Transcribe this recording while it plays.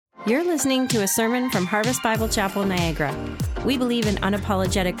You're listening to a sermon from Harvest Bible Chapel, Niagara. We believe in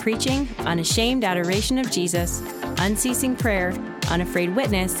unapologetic preaching, unashamed adoration of Jesus, unceasing prayer, unafraid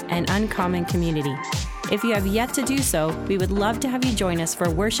witness, and uncommon community. If you have yet to do so, we would love to have you join us for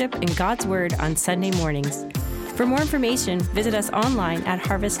worship and God's Word on Sunday mornings. For more information, visit us online at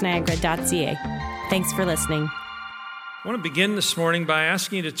harvestniagara.ca. Thanks for listening. I want to begin this morning by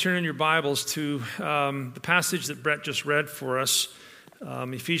asking you to turn in your Bibles to the passage that Brett just read for us,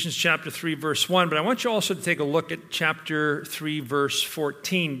 Ephesians chapter 3, verse 1. But I want you also to take a look at chapter 3, verse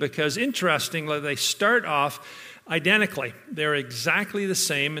 14, because interestingly, they start off identically. They're exactly the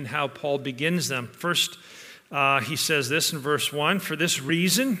same in how Paul begins them. First, he says this in verse 1, "For this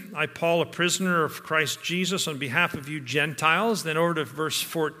reason, I, Paul, a prisoner of Christ Jesus, on behalf of you Gentiles." Then over to verse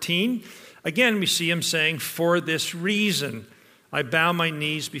 14. Again, we see him saying, "For this reason, I bow my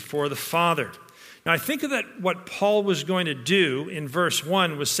knees before the Father." Now, I think that what Paul was going to do in verse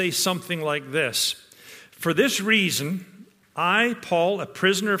 1 was say something like this: "For this reason, I, Paul, a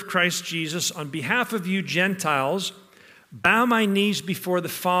prisoner of Christ Jesus, on behalf of you Gentiles, bow my knees before the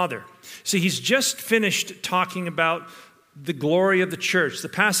Father." See, he's just finished talking about the glory of the church. The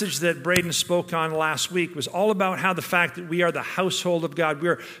passage that Braden spoke on last week was all about how the fact that we are the household of God. We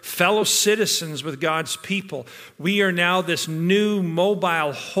are fellow citizens with God's people. We are now this new,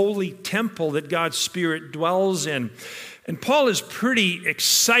 mobile, holy temple that God's Spirit dwells in. And Paul is pretty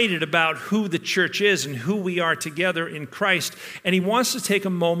excited about who the church is and who we are together in Christ. And he wants to take a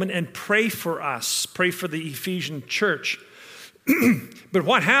moment and pray for us, pray for the Ephesian church. But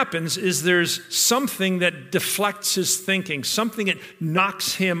what happens is there's something that deflects his thinking, something that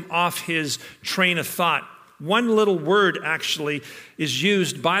knocks him off his train of thought. One little word actually is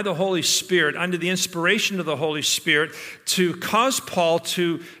used by the Holy Spirit, under the inspiration of the Holy Spirit, to cause Paul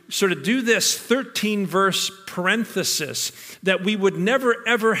to sort of do this 13-verse parenthesis that we would never,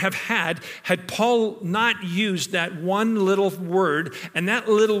 ever have had Paul not used that one little word, and that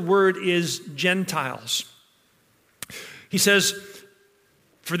little word is Gentiles. He says,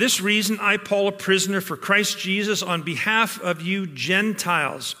 "For this reason, I, Paul, a prisoner for Christ Jesus, on behalf of you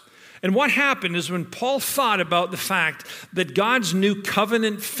Gentiles." And what happened is when Paul thought about the fact that God's new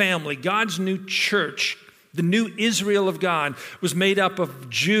covenant family, God's new church, the new Israel of God, was made up of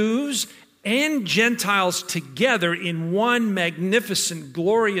Jews and Gentiles together in one magnificent,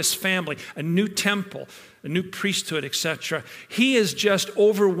 glorious family, a new temple, a new priesthood, etc. He is just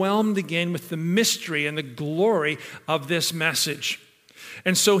overwhelmed again with the mystery and the glory of this message.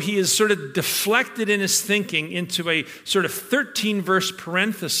 And so he is sort of deflected in his thinking into a sort of 13-verse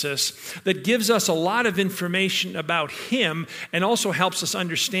parenthesis that gives us a lot of information about him and also helps us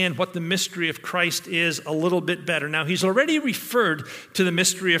understand what the mystery of Christ is a little bit better. Now, he's already referred to the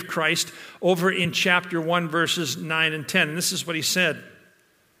mystery of Christ over in chapter 1, verses 9 and 10. And this is what he said: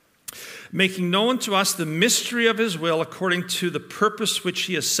 "Making known to us the mystery of his will according to the purpose which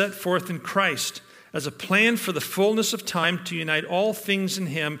he has set forth in Christ, as a plan for the fullness of time to unite all things in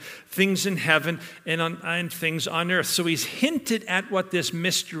him, things in heaven and things on earth." So he's hinted at what this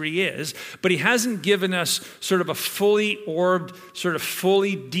mystery is, but he hasn't given us sort of a fully orbed, sort of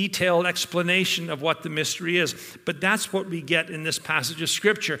fully detailed explanation of what the mystery is. But that's what we get in this passage of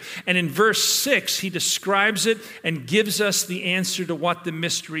Scripture. And in verse 6, he describes it and gives us the answer to what the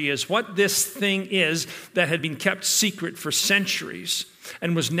mystery is, what this thing is that had been kept secret for centuries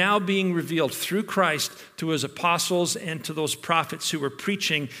and was now being revealed through Christ to his apostles and to those prophets who were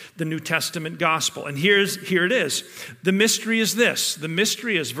preaching the New Testament gospel. And here it is. The mystery is this. The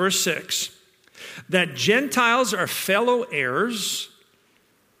mystery is, verse 6, that Gentiles are fellow heirs,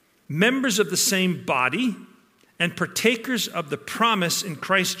 members of the same body, and partakers of the promise in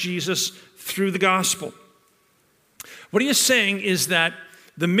Christ Jesus through the gospel. What he is saying is that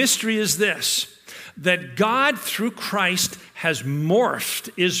the mystery is this: that God, through Christ, has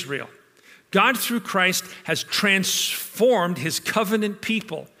morphed Israel. God, through Christ, has transformed his covenant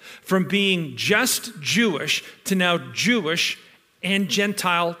people from being just Jewish to now Jewish and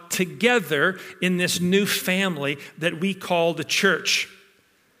Gentile together in this new family that we call the church.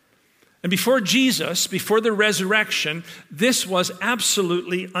 And before Jesus, before the resurrection, this was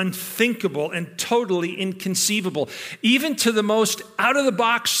absolutely unthinkable and totally inconceivable. Even to the most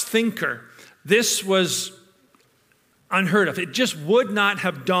out-of-the-box thinker, this was unheard of. It just would not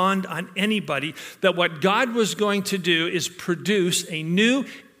have dawned on anybody that what God was going to do is produce a new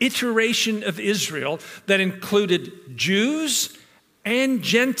iteration of Israel that included Jews and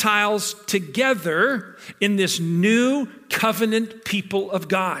Gentiles together in this new covenant people of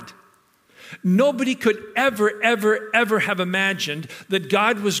God. Nobody could ever have imagined that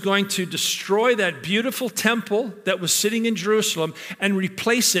God was going to destroy that beautiful temple that was sitting in Jerusalem and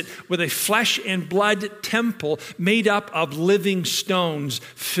replace it with a flesh and blood temple made up of living stones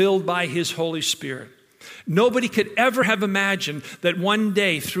filled by his Holy Spirit. Nobody could ever have imagined that one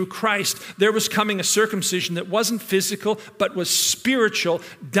day through Christ there was coming a circumcision that wasn't physical but was spiritual,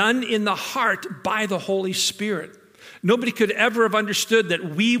 done in the heart by the Holy Spirit. Nobody could ever have understood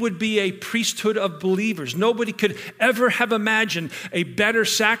that we would be a priesthood of believers. Nobody could ever have imagined a better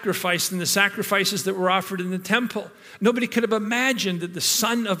sacrifice than the sacrifices that were offered in the temple. Nobody could have imagined that the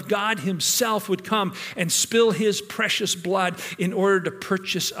Son of God himself would come and spill his precious blood in order to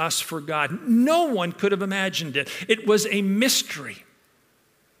purchase us for God. No one could have imagined it. It was a mystery.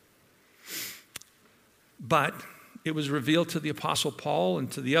 But it was revealed to the Apostle Paul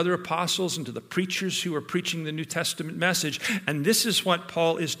and to the other apostles and to the preachers who were preaching the New Testament message. And this is what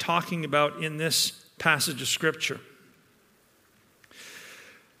Paul is talking about in this passage of Scripture.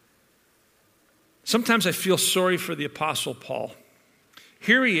 Sometimes I feel sorry for the Apostle Paul.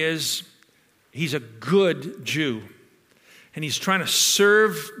 Here he is. He's a good Jew. And he's trying to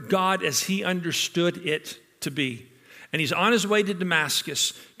serve God as he understood it to be. And he's on his way to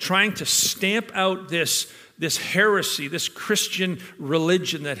Damascus trying to stamp out this heresy, this Christian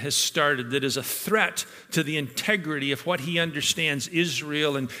religion that has started that is a threat to the integrity of what he understands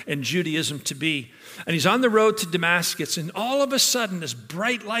Israel and Judaism to be. And he's on the road to Damascus, and all of a sudden this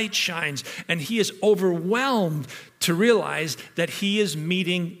bright light shines, and he is overwhelmed to realize that he is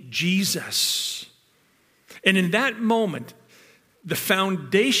meeting Jesus. And in that moment, the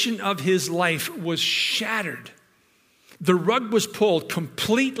foundation of his life was shattered. The rug was pulled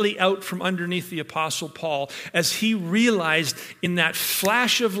completely out from underneath the Apostle Paul as he realized in that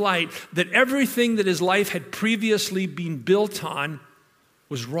flash of light that everything that his life had previously been built on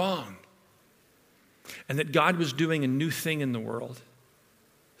was wrong. And that God was doing a new thing in the world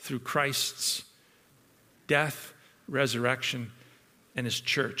through Christ's death, resurrection, and his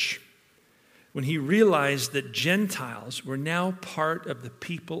church. When he realized that Gentiles were now part of the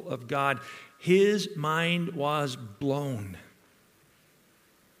people of God, his mind was blown.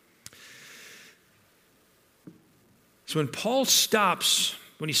 So when Paul stops,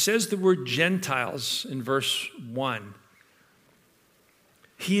 when he says the word Gentiles in verse 1,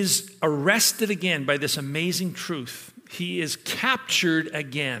 he is arrested again by this amazing truth. He is captured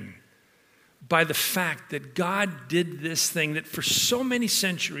again by the fact that God did this thing that for so many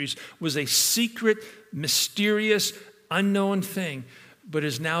centuries was a secret, mysterious, unknown thing, but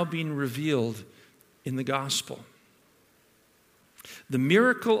is now being revealed in the gospel. The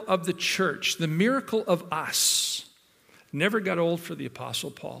miracle of the church, the miracle of us, never got old for the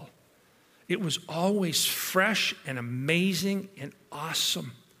Apostle Paul. It was always fresh and amazing and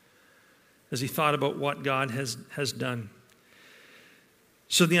awesome as he thought about what God has done.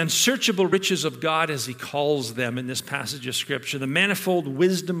 So the unsearchable riches of God, as he calls them in this passage of Scripture, the manifold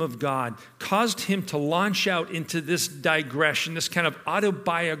wisdom of God, caused him to launch out into this digression, this kind of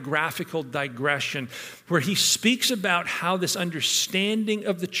autobiographical digression, where he speaks about how this understanding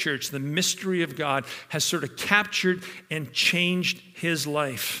of the church, the mystery of God, has sort of captured and changed his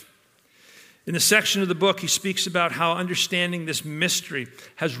life. In the section of the book, he speaks about how understanding this mystery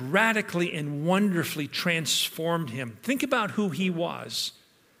has radically and wonderfully transformed him. Think about who he was.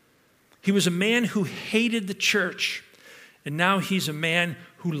 He was a man who hated the church, and now he's a man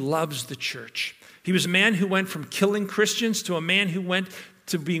who loves the church. He was a man who went from killing Christians to a man who went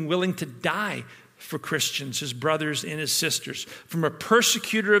to being willing to die for Christians, his brothers and his sisters. From a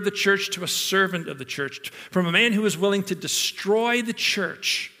persecutor of the church to a servant of the church. From a man who was willing to destroy the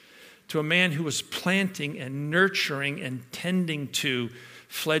church to a man who was planting and nurturing and tending to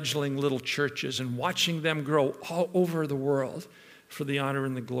fledgling little churches and watching them grow all over the world for the honor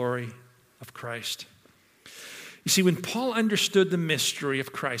and the glory of Christ. You see, when Paul understood the mystery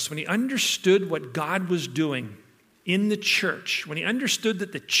of Christ, when he understood what God was doing in the church, when he understood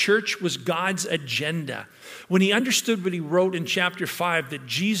that the church was God's agenda, when he understood what he wrote in chapter 5, that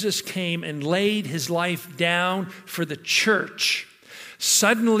Jesus came and laid his life down for the church,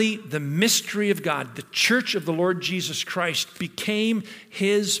 suddenly the mystery of God, the church of the Lord Jesus Christ, became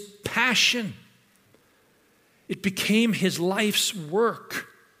his passion. It became his life's work.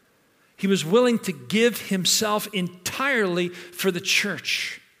 He was willing to give himself entirely for the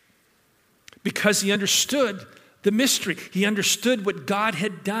church because he understood the mystery. He understood what God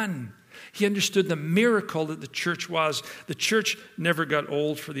had done. He understood the miracle that the church was. The church never got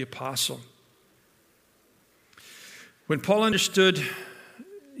old for the apostle. When Paul understood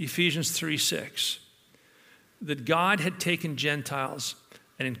Ephesians 3:6, that God had taken Gentiles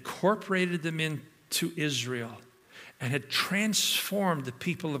and incorporated them into Israel and had transformed the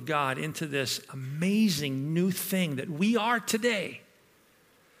people of God into this amazing new thing that we are today.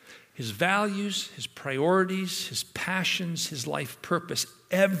 His values, his priorities, his passions, his life purpose,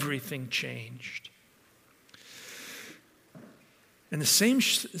 everything changed. And the same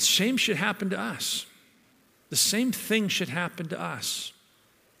should happen to us. The same thing should happen to us.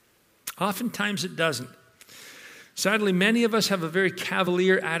 Oftentimes it doesn't. Sadly, many of us have a very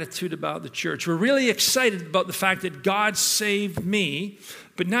cavalier attitude about the church. We're really excited about the fact that God saved me,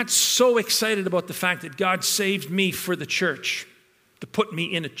 but not so excited about the fact that God saved me for the church, to put me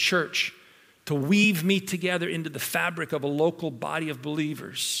in a church, to weave me together into the fabric of a local body of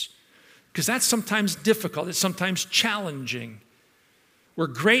believers. Because that's sometimes difficult. It's sometimes challenging. We're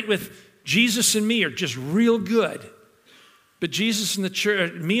great with Jesus and me are just real good. But Jesus and the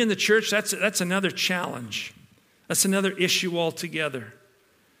church, me and the church, that's another challenge. That's another issue altogether.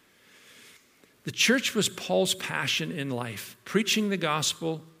 The church was Paul's passion in life, preaching the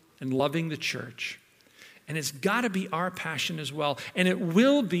gospel and loving the church. And it's got to be our passion as well. And it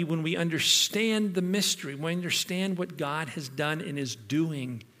will be when we understand the mystery, when we understand what God has done and is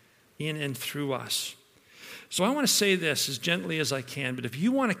doing in and through us. So I want to say this as gently as I can, but if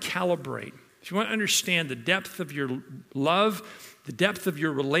you want to calibrate, if you want to understand the depth of your love, the depth of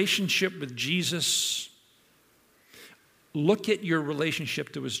your relationship with Jesus, look at your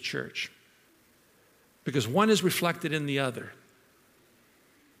relationship to his church. Because one is reflected in the other.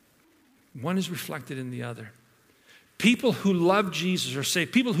 One is reflected in the other. People who love Jesus or say,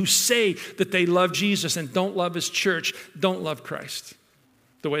 people who say that they love Jesus and don't love his church, don't love Christ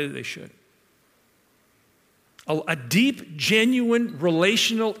the way that they should. A deep, genuine,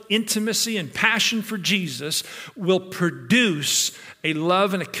 relational intimacy and passion for Jesus will produce a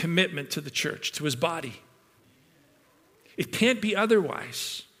love and a commitment to the church, to his body. It can't be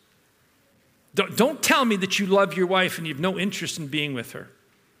otherwise. Don't tell me that you love your wife and you have no interest in being with her,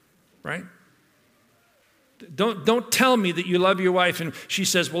 right? Don't tell me that you love your wife and she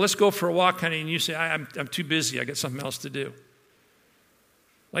says, well, let's go for a walk, honey, and you say, I'm too busy, I got something else to do.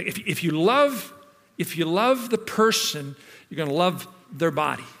 Like if you love the person, you're going to love their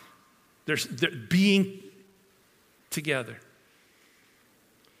body. They're being together.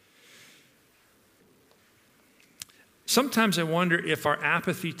 Sometimes I wonder if our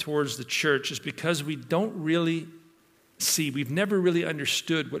apathy towards the church is because we don't really see, we've never really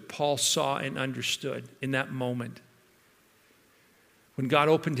understood what Paul saw and understood in that moment when God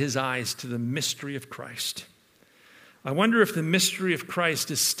opened his eyes to the mystery of Christ. I wonder if the mystery of Christ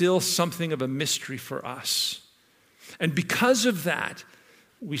is still something of a mystery for us. And because of that,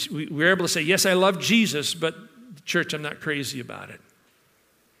 we're able to say, yes, I love Jesus, but church, I'm not crazy about it.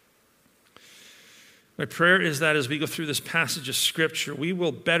 My prayer is that as we go through this passage of Scripture, we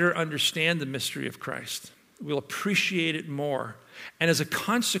will better understand the mystery of Christ. We'll appreciate it more. And as a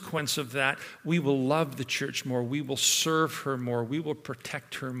consequence of that, we will love the church more. We will serve her more. We will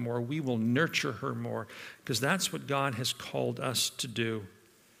protect her more. We will nurture her more, because that's what God has called us to do.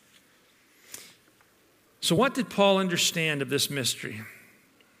 So what did Paul understand of this mystery?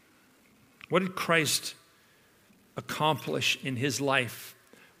 What did Christ accomplish in his life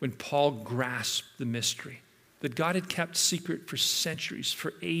when Paul grasped the mystery that God had kept secret for centuries,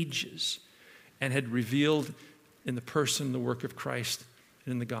 for ages, and had revealed in the person, the work of Christ,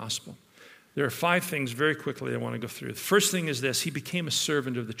 and in the gospel? There are 5 things very quickly I want to go through. The first thing is this: he became a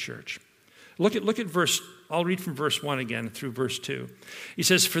servant of the church. Look at verse, I'll read from verse 1 again through verse 2. He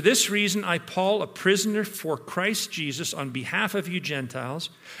says, "For this reason I, Paul, a prisoner for Christ Jesus, on behalf of you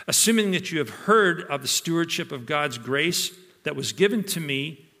Gentiles, assuming that you have heard of the stewardship of God's grace that was given to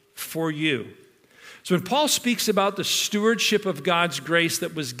me for you." So when Paul speaks about the stewardship of God's grace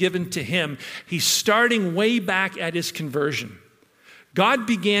that was given to him, he's starting way back at his conversion. God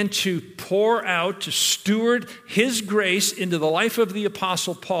began to pour out, to steward his grace into the life of the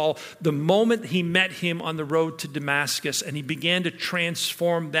Apostle Paul the moment he met him on the road to Damascus, and he began to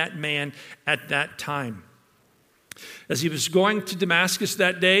transform that man at that time. As he was going to Damascus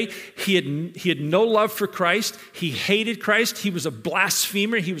that day, he had no love for Christ. He hated Christ. He was a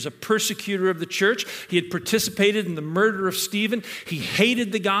blasphemer. He was a persecutor of the church. He had participated in the murder of Stephen. He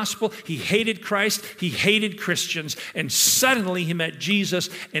hated the gospel. He hated Christ. He hated Christians. And suddenly he met Jesus,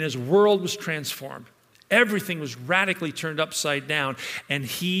 and his world was transformed. Everything was radically turned upside down, and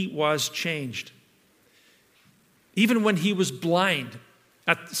he was changed. Even when he was blind,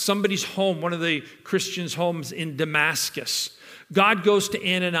 at somebody's home, one of the Christians' homes in Damascus, God goes to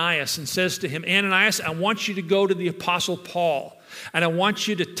Ananias and says to him, "Ananias, I want you to go to the Apostle Paul, and I want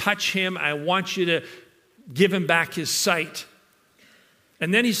you to touch him. I want you to give him back his sight."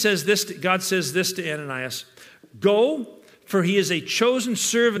 And then he says this, God says this to Ananias, "Go, for he is a chosen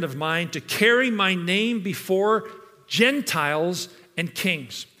servant of mine to carry my name before Gentiles and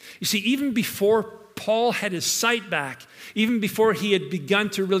kings." You see, even before Paul had his sight back, even before he had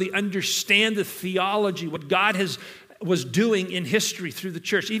begun to really understand the theology, what God was doing in history through the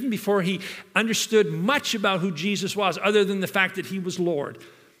church, even before he understood much about who Jesus was, other than the fact that he was Lord,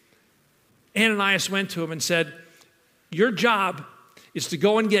 Ananias went to him and said, "Your job is to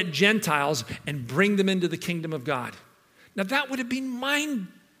go and get Gentiles and bring them into the kingdom of God." Now that would have been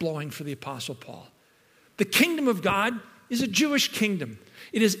mind-blowing for the Apostle Paul. The kingdom of God is a Jewish kingdom.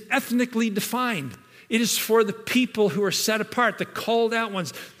 It is ethnically defined. It is for the people who are set apart, the called out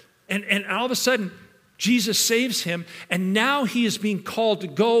ones. And all of a sudden, Jesus saves him, and now he is being called to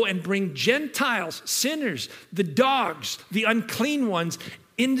go and bring Gentiles, sinners, the dogs, the unclean ones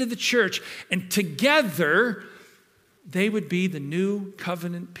into the church, and together they would be the new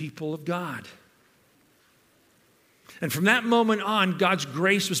covenant people of God. And from that moment on, God's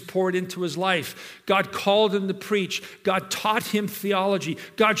grace was poured into his life. God called him to preach. God taught him theology.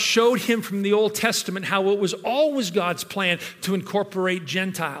 God showed him from the Old Testament how it was always God's plan to incorporate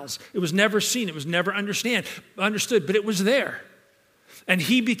Gentiles. It was never seen. It was never understood, but it was there. And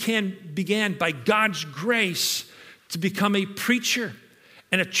he began by God's grace to become a preacher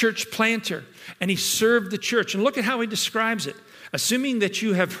and a church planter. And he served the church. And look at how he describes it. "Assuming that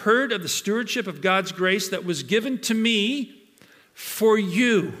you have heard of the stewardship of God's grace that was given to me for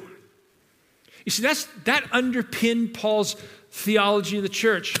you." You see, that underpinned Paul's theology of the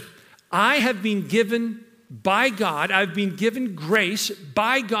church. I have been given by God, I've been given grace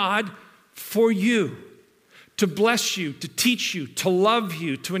by God for you, to bless you, to teach you, to love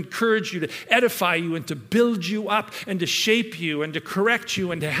you, to encourage you, to edify you, and to build you up, and to shape you, and to correct you,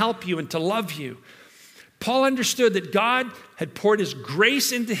 and to help you, and to love you. Paul understood that God had poured his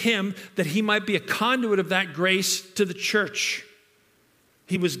grace into him that he might be a conduit of that grace to the church.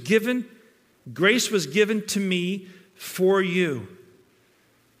 Grace was given to me for you.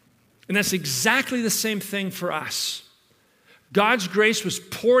 And that's exactly the same thing for us. God's grace was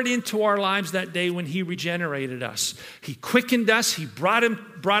poured into our lives that day when he regenerated us. He quickened us. He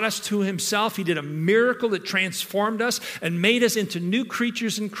brought us to himself. He did a miracle that transformed us and made us into new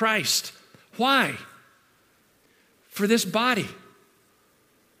creatures in Christ. Why? For this body.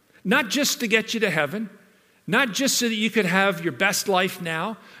 Not just to get you to heaven, not just so that you could have your best life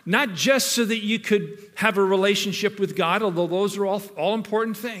now, not just so that you could have a relationship with God, although those are all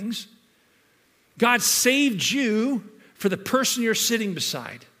important things. God saved you for the person you're sitting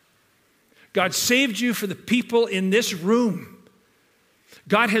beside. God saved you for the people in this room.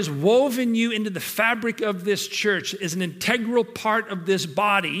 God has woven you into the fabric of this church as an integral part of this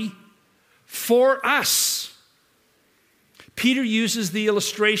body for us. Peter uses the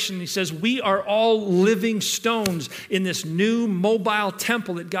illustration. He says, we are all living stones in this new mobile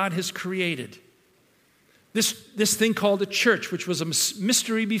temple that God has created. This thing called a church, which was a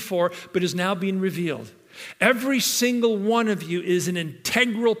mystery before, but is now being revealed. Every single one of you is an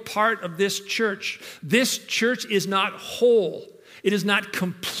integral part of this church. This church is not whole. It is not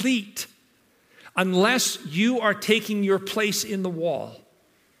complete unless you are taking your place in the wall.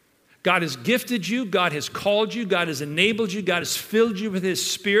 God has gifted you. God has called you. God has enabled you. God has filled you with his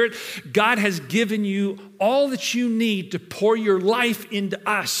Spirit. God has given you all that you need to pour your life into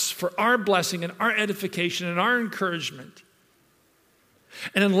us for our blessing and our edification and our encouragement.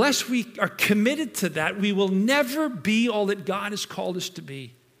 And unless we are committed to that, we will never be all that God has called us to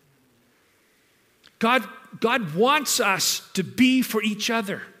be. God wants us to be for each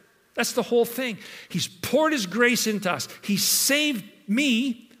other. That's the whole thing. He's poured his grace into us. He saved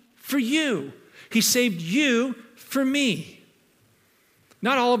me for you. He saved you for me.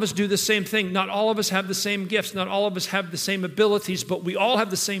 Not all of us do the same thing. Not all of us have the same gifts. Not all of us have the same abilities, but we all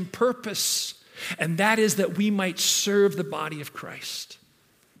have the same purpose. And that is that we might serve the body of Christ.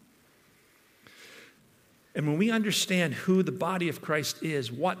 And when we understand who the body of Christ is,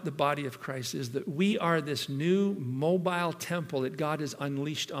 what the body of Christ is, that we are this new mobile temple that God has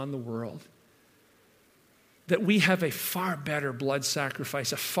unleashed on the world, that we have a far better blood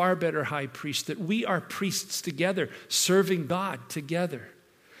sacrifice, a far better high priest, that we are priests together, serving God together.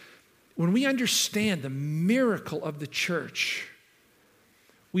 When we understand the miracle of the church,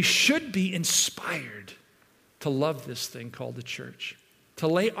 we should be inspired to love this thing called the church, to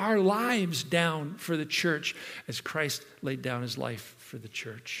lay our lives down for the church as Christ laid down his life for the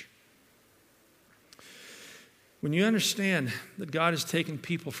church. When you understand that God has taken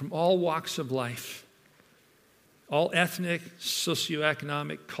people from all walks of life, all ethnic,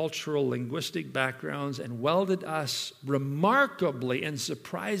 socioeconomic, cultural, linguistic backgrounds, and welded us remarkably and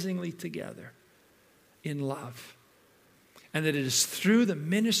surprisingly together in love. And that it is through the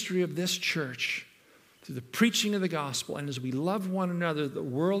ministry of this church, through the preaching of the gospel, and as we love one another, the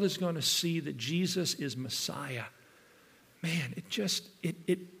world is going to see that Jesus is Messiah. Man,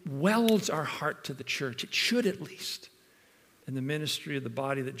 it welds our heart to the church. It should at least. And the ministry of the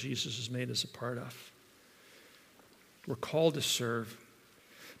body that Jesus has made us a part of. We're called to serve.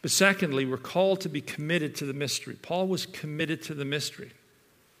 But secondly, we're called to be committed to the mystery. Paul was committed to the mystery.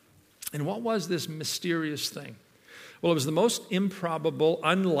 And what was this mysterious thing? Well, it was the most improbable,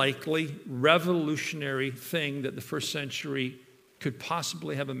 unlikely, revolutionary thing that the first century could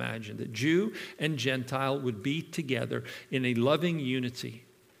possibly have imagined, that Jew and Gentile would be together in a loving unity.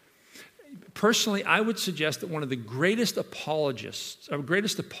 Personally, I would suggest that one of the greatest apologies,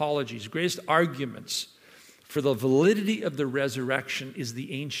 greatest arguments for the validity of the resurrection is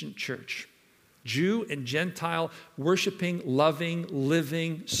the ancient church. Jew and Gentile worshiping, loving,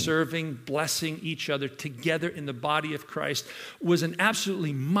 living, serving, blessing each other together in the body of Christ was an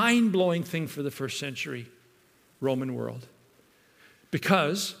absolutely mind-blowing thing for the first century Roman world.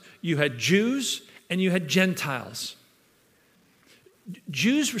 Because you had Jews and you had Gentiles.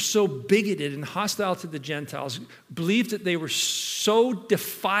 Jews were so bigoted and hostile to the Gentiles, believed that they were so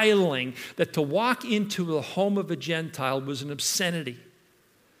defiling that to walk into the home of a Gentile was an obscenity.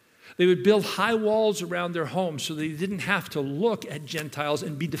 They would build high walls around their homes so they didn't have to look at Gentiles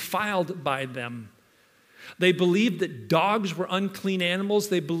and be defiled by them. They believed that dogs were unclean animals.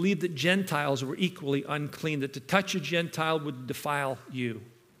 They believed that Gentiles were equally unclean, that to touch a Gentile would defile you.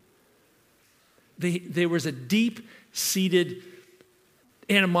 There was a deep-seated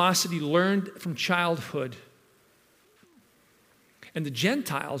animosity learned from childhood. And the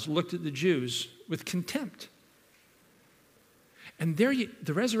Gentiles looked at the Jews with contempt. And there,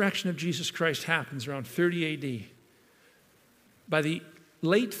 the resurrection of Jesus Christ happens around 30 A.D. By the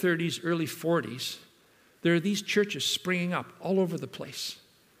late 30s, early 40s, there are these churches springing up all over the place.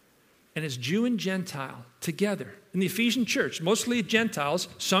 And it's Jew and Gentile together. In the Ephesian church, mostly Gentiles,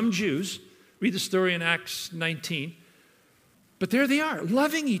 some Jews. Read the story in Acts 19. But there they are,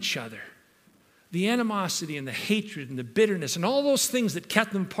 loving each other. The animosity and the hatred and the bitterness and all those things that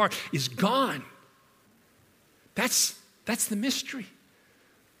kept them apart is gone. That's the mystery.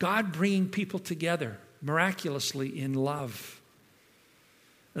 God bringing people together miraculously in love.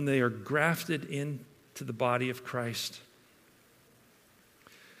 And they are grafted into the body of Christ.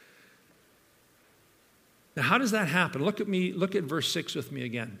 Now, how does that happen? Look at verse 6 with me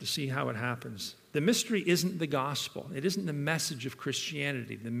again to see how it happens. The mystery isn't the gospel. It isn't the message of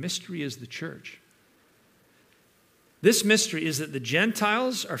Christianity. The mystery is the church. This mystery is that the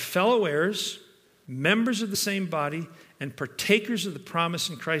Gentiles are fellow heirs, members of the same body, and partakers of the promise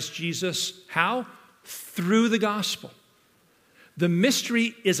in Christ Jesus. How? Through the gospel. The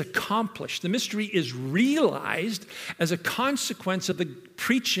mystery is accomplished. The mystery is realized as a consequence of the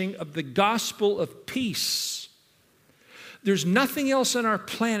preaching of the gospel of peace. There's nothing else on our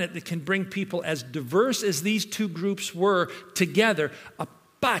planet that can bring people as diverse as these two groups were together,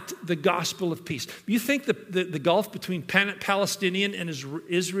 but the gospel of peace. You think the gulf between Palestinian and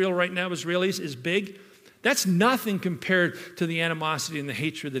Israel right now, Israelis, is big? That's nothing compared to the animosity and the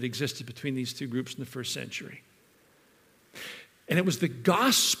hatred that existed between these two groups in the first century. And it was the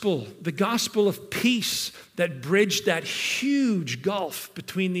gospel of peace that bridged that huge gulf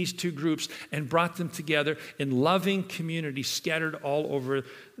between these two groups and brought them together in loving community scattered all over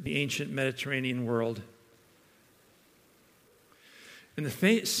the ancient Mediterranean world. And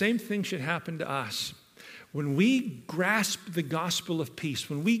the same thing should happen to us. When we grasp the gospel of peace,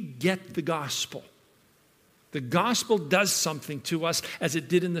 when we get the gospel does something to us as it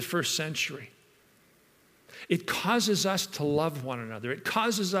did in the first century. It causes us to love one another. It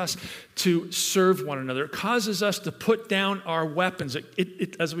causes us to serve one another. It causes us to put down our weapons.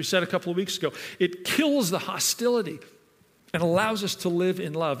 It, as we said a couple of weeks ago, it kills the hostility and allows us to live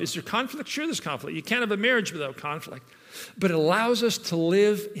in love. Is there conflict? Sure, there's conflict. You can't have a marriage without conflict. But it allows us to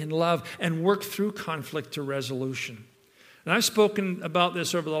live in love and work through conflict to resolution. And I've spoken about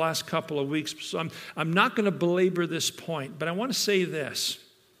this over the last couple of weeks, so I'm not going to belabor this point, but I want to say this.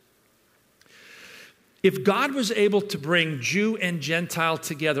 If God was able to bring Jew and Gentile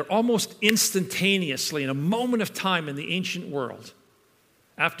together almost instantaneously in a moment of time in the ancient world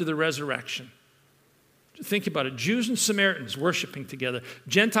after the resurrection, think about it. Jews and Samaritans worshiping together.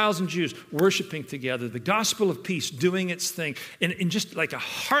 Gentiles and Jews worshiping together. The gospel of peace doing its thing in just like a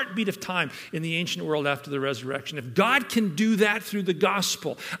heartbeat of time in the ancient world after the resurrection. If God can do that through the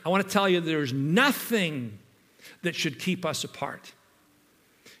gospel, I want to tell you there's nothing that should keep us apart.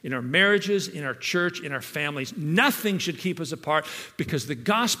 In our marriages, in our church, in our families, nothing should keep us apart because the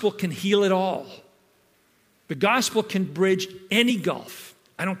gospel can heal it all. The gospel can bridge any gulf.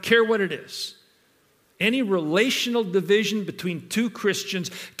 I don't care what it is. Any relational division between two Christians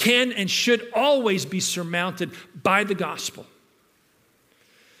can and should always be surmounted by the gospel.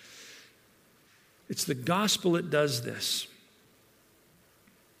 It's the gospel that does this.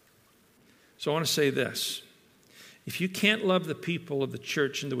 So I want to say this. If you can't love the people of the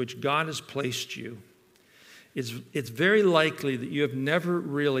church into which God has placed you, it's very likely that you have never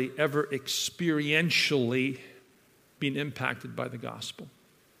really ever experientially been impacted by the gospel.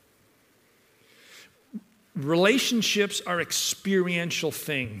 Relationships are experiential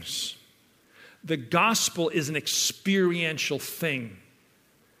things. The gospel is an experiential thing,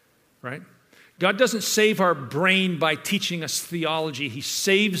 right? God doesn't save our brain by teaching us theology. He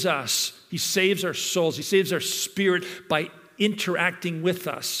saves us. He saves our souls. He saves our spirit by interacting with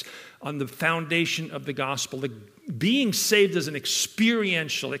us on the foundation of the gospel. Being saved is an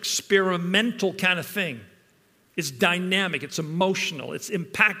experiential, experimental kind of thing. It's dynamic. It's emotional. It's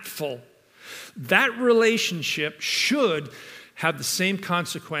impactful. That relationship should have the same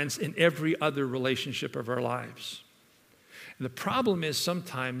consequence in every other relationship of our lives. And the problem is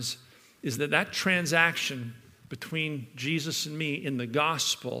sometimes is that transaction between Jesus and me in the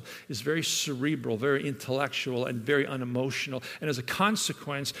gospel is very cerebral, very intellectual, and very unemotional. And as a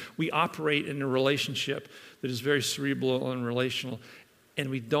consequence, we operate in a relationship that is very cerebral and relational, and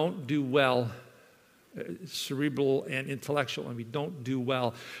we don't do well, cerebral and intellectual, and we don't do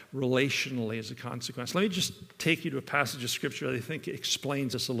well relationally as a consequence. Let me just take you to a passage of Scripture that I think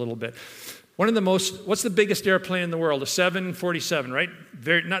explains this a little bit. What's the biggest airplane in the world? A 747, right?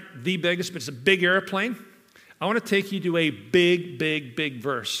 Not the biggest, but it's a big airplane. I want to take you to a big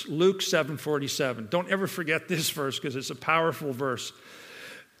verse. Luke 7:47. Don't ever forget this verse because it's a powerful verse.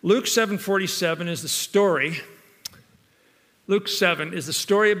 Luke 7:47 is the story. Luke 7 is the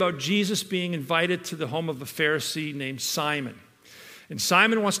story about Jesus being invited to the home of a Pharisee named Simon. And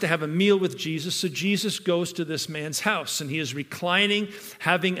Simon wants to have a meal with Jesus, so Jesus goes to this man's house, and he is reclining,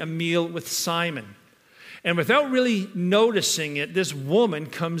 having a meal with Simon. And without really noticing it, this woman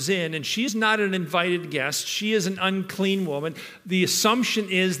comes in, and she's not an invited guest. She is an unclean woman. The assumption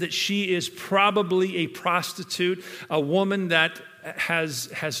is that she is probably a prostitute, a woman that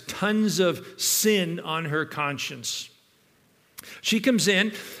has tons of sin on her conscience. She comes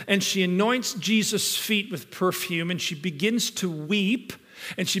in and she anoints Jesus' feet with perfume, and she begins to weep,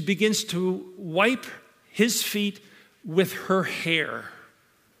 and she begins to wipe his feet with her hair.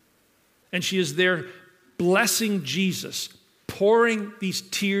 And she is there blessing Jesus, pouring these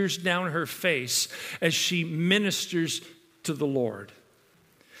tears down her face as she ministers to the Lord.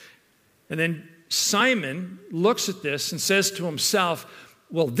 And then Simon looks at this and says to himself,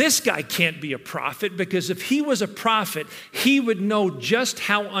 well, this guy can't be a prophet, because if he was a prophet, he would know just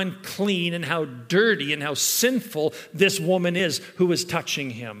how unclean and how dirty and how sinful this woman is who is touching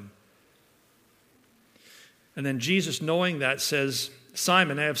him. And then Jesus, knowing that, says,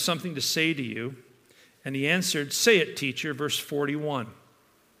 Simon, I have something to say to you. And he answered, say it, teacher, verse 41.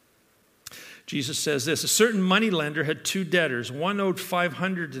 Jesus says this, a certain moneylender had two debtors. One owed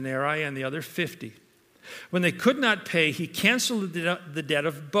 500 denarii and the other 50. When they could not pay, he canceled the debt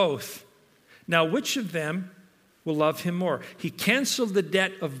of both. Now, which of them will love him more? He canceled the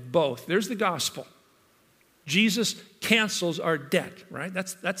debt of both. There's the gospel. Jesus cancels our debt, right?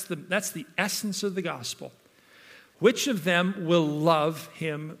 That's the essence of the gospel. Which of them will love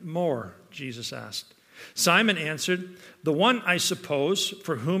him more? Jesus asked. Simon answered, the one, I suppose,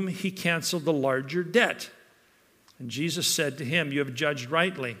 for whom he canceled the larger debt. And Jesus said to him, you have judged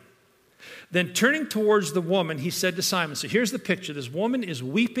rightly. Then turning towards the woman, he said to Simon, so here's the picture. This woman is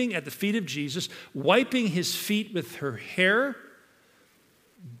weeping at the feet of Jesus, wiping his feet with her hair,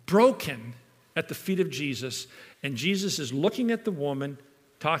 broken at the feet of Jesus. And Jesus is looking at the woman,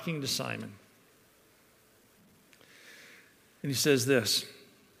 talking to Simon. And he says this.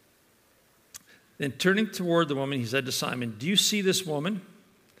 Then turning toward the woman, he said to Simon, do you see this woman?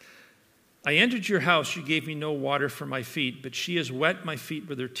 I entered your house, you gave me no water for my feet, but she has wet my feet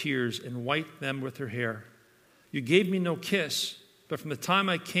with her tears and wiped them with her hair. You gave me no kiss, but from the time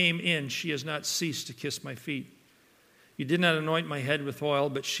I came in, she has not ceased to kiss my feet. You did not anoint my head with oil,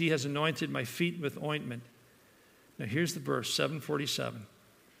 but she has anointed my feet with ointment. Now here's the verse, 7:47.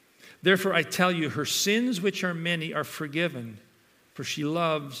 Therefore I tell you, her sins, which are many, are forgiven, for she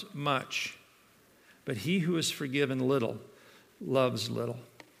loves much. But he who is forgiven little loves little.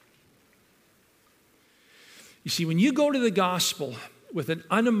 You see, when you go to the gospel with an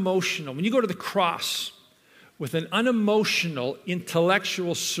unemotional, when you go to the cross with an unemotional,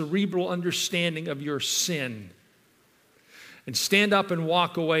 intellectual, cerebral understanding of your sin and stand up and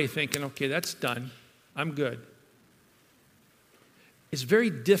walk away thinking, okay, that's done, I'm good, it's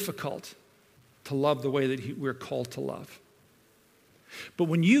very difficult to love the way that we're called to love. But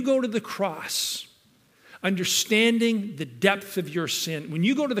when you go to the cross, understanding the depth of your sin, when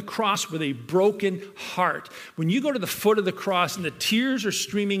you go to the cross with a broken heart, when you go to the foot of the cross and the tears are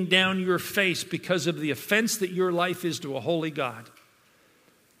streaming down your face because of the offense that your life is to a holy God,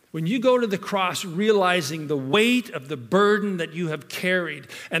 when you go to the cross realizing the weight of the burden that you have carried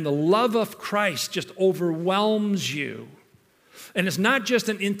and the love of Christ just overwhelms you, and it's not just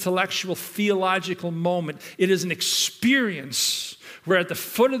an intellectual, theological moment, it is an experience where at the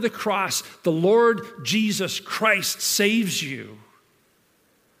foot of the cross, the Lord Jesus Christ saves you.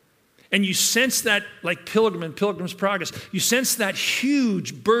 And you sense that, like Pilgrim in Pilgrim's Progress, you sense that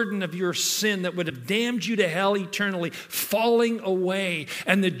huge burden of your sin that would have damned you to hell eternally falling away,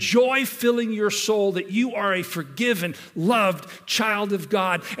 and the joy filling your soul that you are a forgiven, loved child of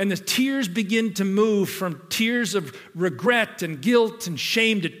God. And the tears begin to move from tears of regret and guilt and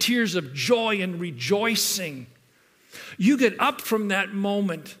shame to tears of joy and rejoicing. You get up from that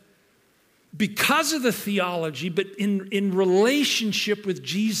moment because of the theology, but in relationship with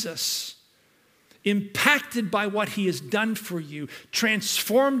Jesus, impacted by what he has done for you,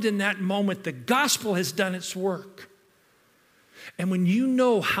 transformed in that moment. The gospel has done its work. And when you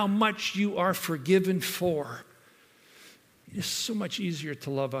know how much you are forgiven for, it's so much easier to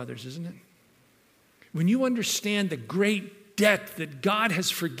love others, isn't it? When you understand the great debt that God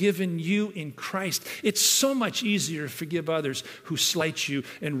has forgiven you in Christ, it's so much easier to forgive others who slight you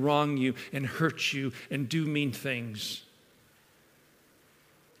and wrong you and hurt you and do mean things.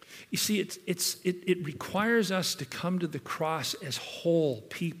 You see, it requires us to come to the cross as whole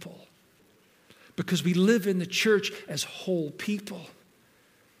people, because we live in the church as whole people,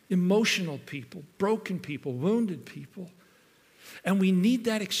 emotional people, broken people, wounded people. And we need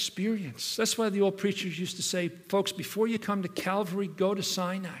that experience. That's why the old preachers used to say, folks, before you come to Calvary, go to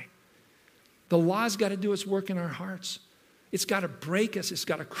Sinai. The law's got to do its work in our hearts. It's got to break us. It's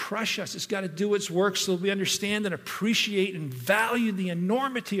got to crush us. It's got to do its work so that we understand and appreciate and value the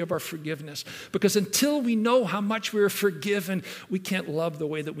enormity of our forgiveness. Because until we know how much we're forgiven, we can't love the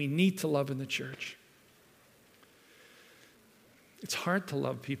way that we need to love in the church. It's hard to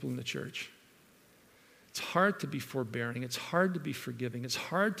love people in the church. It's hard to be forbearing. It's hard to be forgiving. It's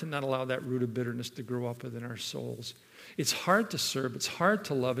hard to not allow that root of bitterness to grow up within our souls. It's hard to serve. It's hard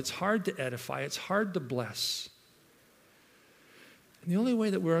to love. It's hard to edify. It's hard to bless. And the only way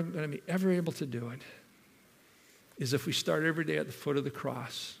that we're going to be ever able to do it is if we start every day at the foot of the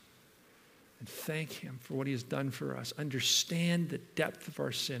cross and thank him for what he has done for us, understand the depth of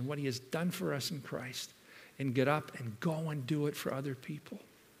our sin, what he has done for us in Christ, and get up and go and do it for other people.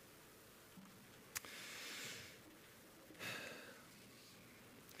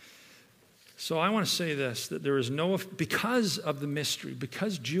 So I want to say this, that there is because of the mystery,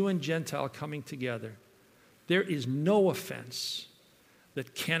 because Jew and Gentile coming together, there is no offense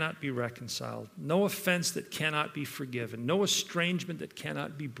that cannot be reconciled, no offense that cannot be forgiven, no estrangement that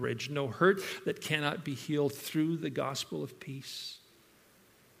cannot be bridged, no hurt that cannot be healed through the gospel of peace.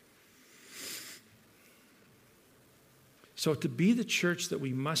 So to be the church that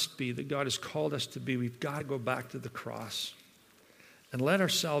we must be, that God has called us to be, we've got to go back to the cross. And let our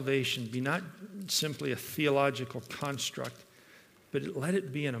salvation be not simply a theological construct, but let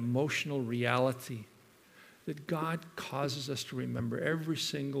it be an emotional reality that God causes us to remember every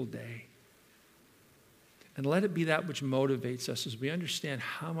single day. And let it be that which motivates us as we understand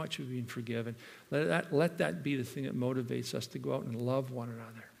how much we've been forgiven. Let that be the thing that motivates us to go out and love one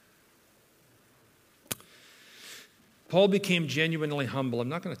another. Paul became genuinely humble. I'm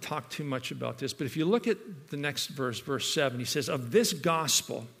not going to talk too much about this, but if you look at the next verse, verse 7, he says, "Of this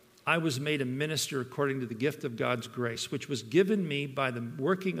gospel I was made a minister according to the gift of God's grace, which was given me by the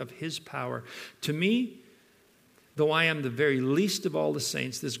working of his power. To me, though I am the very least of all the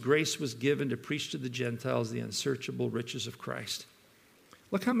saints, this grace was given to preach to the Gentiles the unsearchable riches of Christ."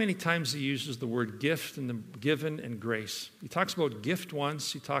 Look how many times he uses the word gift and the given and grace. He talks about gift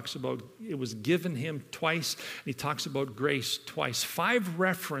once. He talks about it was given him twice. And he talks about grace twice. 5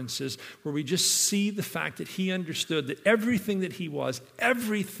 references where we just see the fact that he understood that everything that he was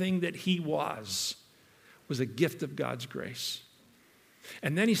a gift of God's grace.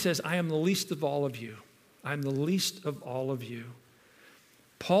 And then he says, I am the least of all of you. I am the least of all of you.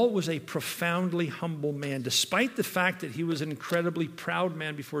 Paul was a profoundly humble man, despite the fact that he was an incredibly proud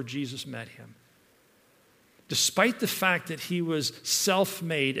man before Jesus met him. despite the fact that he was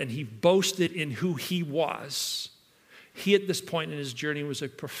self-made and he boasted in who he was, he at this point in his journey was a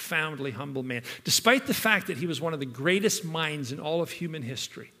profoundly humble man. Despite the fact that he was one of the greatest minds in all of human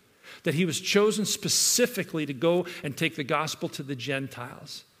history, that he was chosen specifically to go and take the gospel to the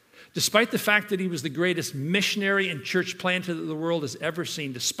Gentiles, despite the fact that he was the greatest missionary and church planter that the world has ever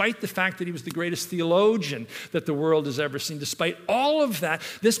seen, despite the fact that he was the greatest theologian that the world has ever seen, despite all of that,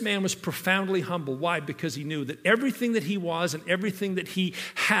 this man was profoundly humble. Why? Because he knew that everything that he was and everything that he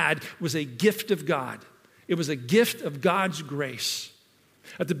had was a gift of God. It was a gift of God's grace.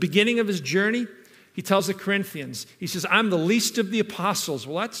 At the beginning of his journey, he tells the Corinthians, he says, I'm the least of the apostles.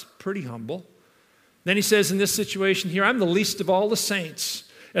 Well, that's pretty humble. Then he says in this situation here, I'm the least of all the saints.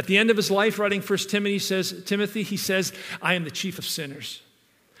 At the end of his life, writing 1 Timothy, he says, I am the chief of sinners.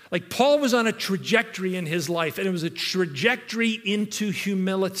 Like Paul was on a trajectory in his life, and it was a trajectory into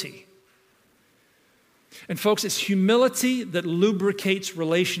humility. And folks, it's humility that lubricates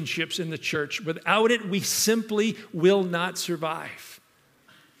relationships in the church. Without it, we simply will not survive.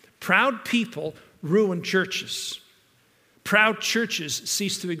 Proud people ruin churches. Proud churches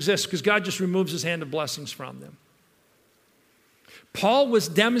cease to exist because God just removes his hand of blessings from them. Paul was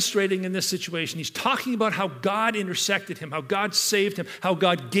demonstrating in this situation, he's talking about how God intersected him, how God saved him, how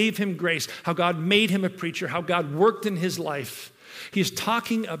God gave him grace, how God made him a preacher, how God worked in his life. He's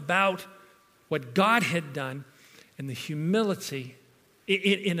talking about what God had done and the humility,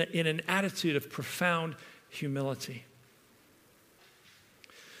 in an attitude of profound humility.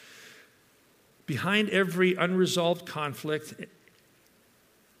 Behind every unresolved conflict,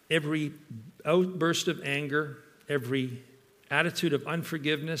 every outburst of anger, every attitude of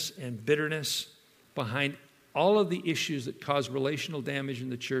unforgiveness and bitterness, behind all of the issues that cause relational damage in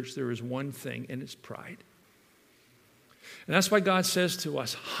the church, there is one thing, and it's pride. And that's why God says to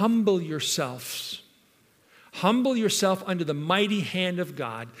us, humble yourselves. Humble yourself under the mighty hand of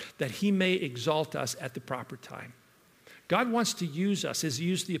God, that he may exalt us at the proper time. God wants to use us, as he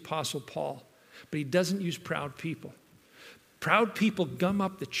used the Apostle Paul, but he doesn't use proud people. Proud people gum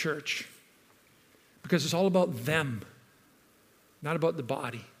up the church because it's all about them, not about the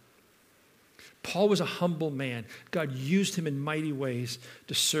body. Paul was a humble man. God used him in mighty ways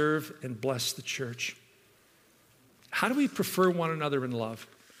to serve and bless the church. How do we prefer one another in love?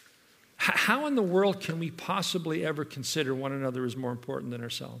 How in the world can we possibly ever consider one another as more important than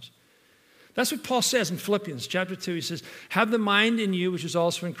ourselves? That's what Paul says in Philippians chapter 2. He says, have the mind in you which is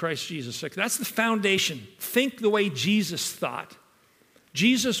also in Christ Jesus. Like, that's the foundation. Think the way Jesus thought.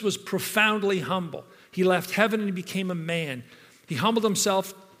 Jesus was profoundly humble. He left heaven and he became a man. He humbled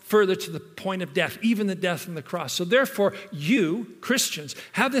himself further to the point of death, even the death on the cross. So therefore, you, Christians,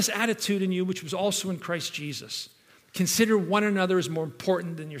 have this attitude in you which was also in Christ Jesus. Consider one another as more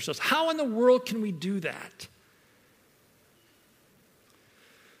important than yourselves. How in the world can we do that?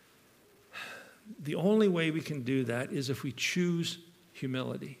 The only way we can do that is if we choose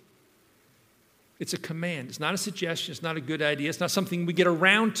humility. It's a command. It's not a suggestion. It's not a good idea. It's not something we get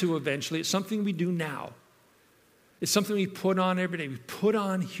around to eventually. It's something we do now. It's something we put on every day. We put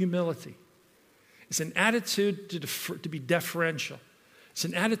on humility. It's an attitude to be deferential. It's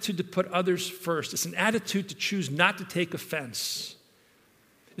an attitude to put others first. It's an attitude to choose not to take offense.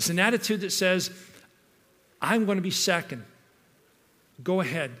 It's an attitude that says, I'm going to be second. Go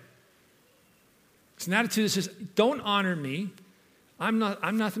ahead. It's an attitude that says, don't honor me. I'm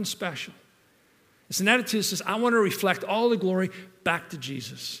nothing special. It's an attitude that says, I want to reflect all the glory back to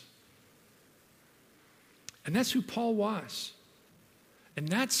Jesus. And that's who Paul was. And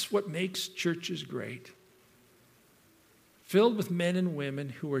that's what makes churches great. Filled with men and women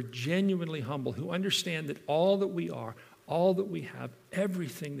who are genuinely humble, who understand that all that we are, all that we have,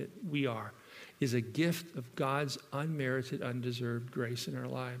 everything that we are, is a gift of God's unmerited, undeserved grace in our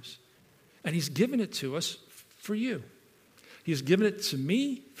lives. And he's given it to us for you. He's given it to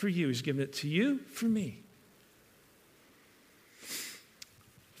me for you. He's given it to you for me.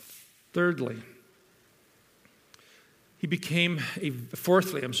 Thirdly, he became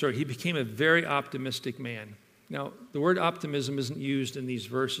a very optimistic man. Now, the word optimism isn't used in these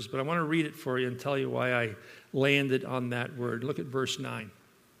verses, but I want to read it for you and tell you why I landed on that word. Look at verse 9.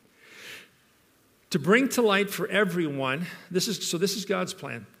 To bring to light for everyone, this is God's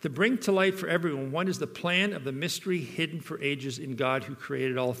plan. To bring to light for everyone, what is the plan of the mystery hidden for ages in God who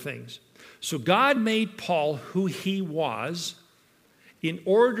created all things. So God made Paul who he was in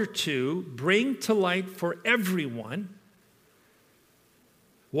order to bring to light for everyone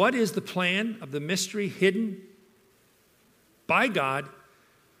what is the plan of the mystery hidden by God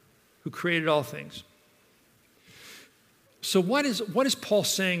who created all things. So what is Paul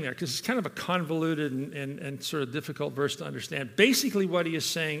saying there? Because it's kind of a convoluted and sort of difficult verse to understand. Basically what he is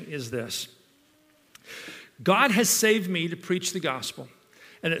saying is this. God has saved me to preach the gospel.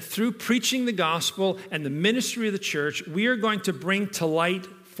 And that through preaching the gospel and the ministry of the church, we are going to bring to light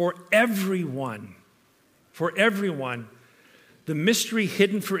for everyone, the mystery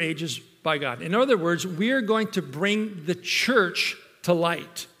hidden for ages by God. In other words, we are going to bring the church to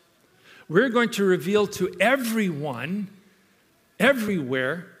light. We're going to reveal to everyone,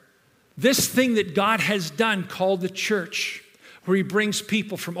 everywhere, this thing that God has done called the church, where he brings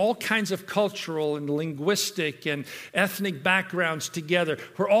people from all kinds of cultural and linguistic and ethnic backgrounds together,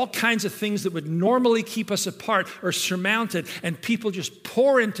 where all kinds of things that would normally keep us apart are surmounted, and people just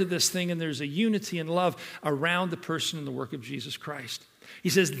pour into this thing, and there's a unity and love around the person and the work of Jesus Christ. He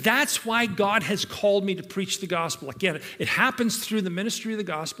says, that's why God has called me to preach the gospel. Again, it happens through the ministry of the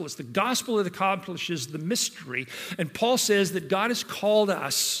gospel. It's the gospel that accomplishes the mystery. And Paul says that God has called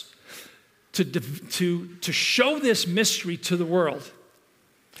us to show this mystery to the world.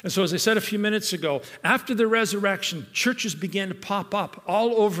 And so as I said a few minutes ago, after the resurrection, churches began to pop up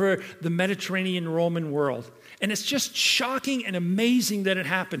all over the Mediterranean Roman world. And it's just shocking and amazing that it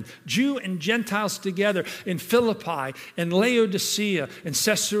happened. Jew and Gentiles together in Philippi and Laodicea and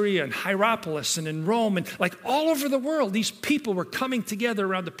Caesarea and Hierapolis and in Rome and like all over the world, these people were coming together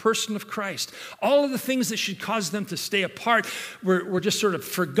around the person of Christ. All of the things that should cause them to stay apart were just sort of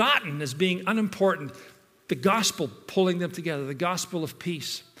forgotten as being unimportant. The gospel pulling them together, the gospel of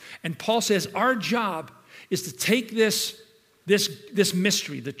peace. And Paul says our job is to take this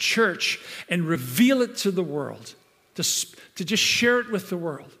mystery, the church, and reveal it to the world, to just share it with the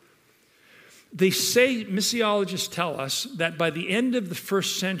world. They say, missiologists tell us, that by the end of the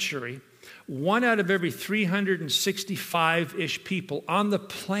first century, 1 out of every 365-ish people on the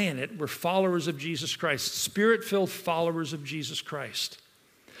planet were followers of Jesus Christ, spirit-filled followers of Jesus Christ.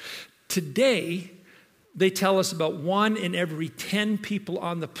 Today, they tell us about 1 in every 10 people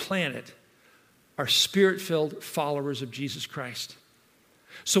on the planet are spirit-filled followers of Jesus Christ.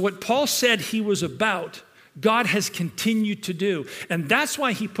 So what Paul said he was about, God has continued to do. And that's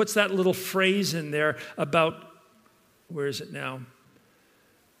why he puts that little phrase in there about, where is it now?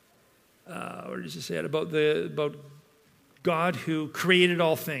 Where does it say it? About God who created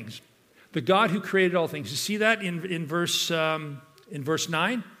all things. The God who created all things. You see that in verse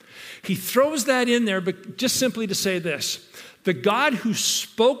 9? He throws that in there, but just simply to say this. The God who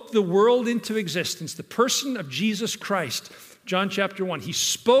spoke the world into existence, the person of Jesus Christ, John chapter 1, he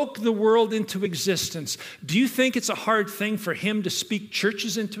spoke the world into existence. Do you think it's a hard thing for him to speak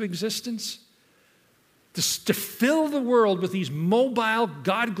churches into existence? To fill the world with these mobile,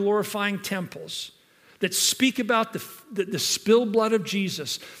 God-glorifying temples that speak about the spilled blood of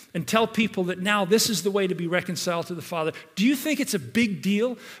Jesus and tell people that now this is the way to be reconciled to the Father. Do you think it's a big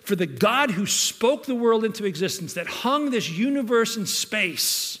deal for the God who spoke the world into existence, that hung this universe in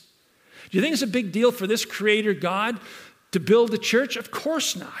space? Do you think it's a big deal for this creator God to build a church? Of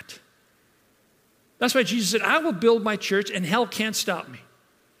course not. That's why Jesus said, I will build my church and hell can't stop me.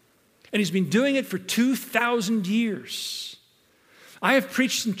 And he's been doing it for 2,000 years. I have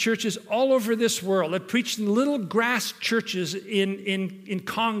preached in churches all over this world. I've preached in little grass churches in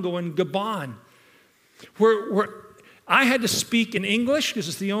Congo and Gabon, where I had to speak in English because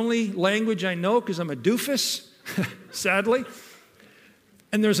it's the only language I know because I'm a doofus, sadly.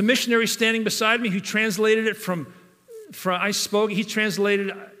 And there was a missionary standing beside me who translated it he translated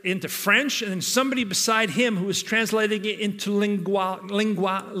it into French, and then somebody beside him who was translating it into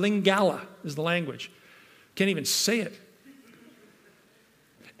Lingala is the language. Can't even say it.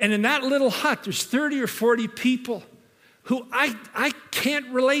 And in that little hut, there's 30 or 40 people who I can't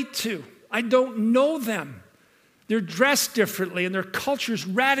relate to. I don't know them. They're dressed differently, and their culture's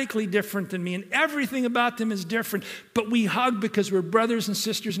radically different than me, and everything about them is different. But we hug because we're brothers and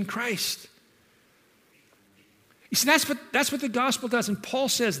sisters in Christ. You see, that's what the gospel does. And Paul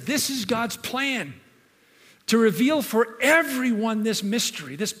says this is God's plan, to reveal for everyone this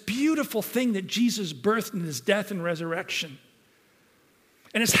mystery, this beautiful thing that Jesus birthed in his death and resurrection.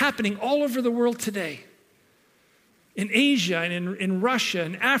 And it's happening all over the world today. In Asia and in Russia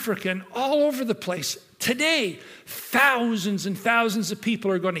and Africa and all over the place. Today, thousands and thousands of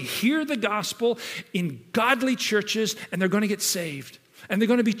people are going to hear the gospel in godly churches, and they're going to get saved. And they're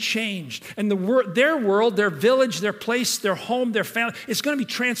going to be changed. And their world, their village, their place, their home, their family, is going to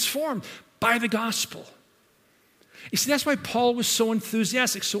be transformed by the gospel. You see, that's why Paul was so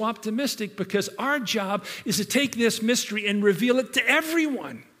enthusiastic, so optimistic, because our job is to take this mystery and reveal it to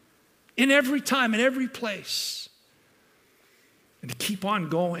everyone, in every time, in every place, and to keep on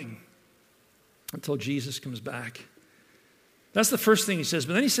going until Jesus comes back. That's the first thing he says.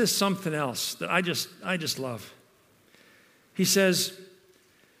 But then he says something else that I just love. He says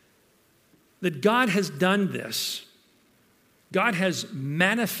that God has done this. God has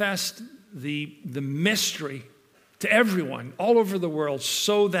manifest the mystery to everyone all over the world,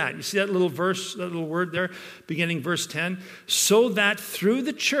 so that, you see that little verse, that little word there, beginning verse 10, so that through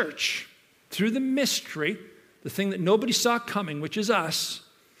the church, through the mystery, the thing that nobody saw coming, which is us,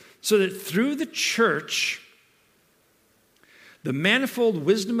 so that through the church, the manifold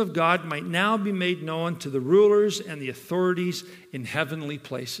wisdom of God might now be made known to the rulers and the authorities in heavenly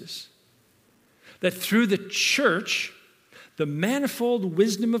places. That through the church, the manifold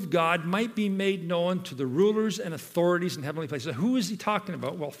wisdom of God might be made known to the rulers and authorities in heavenly places. Who is he talking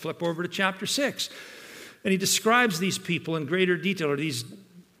about? Well, flip over to chapter 6. And he describes these people in greater detail, or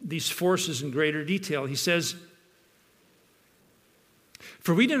these forces in greater detail. He says,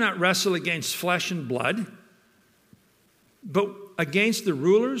 "For we do not wrestle against flesh and blood, but against the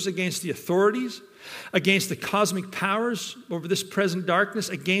rulers, against the authorities, against the cosmic powers over this present darkness,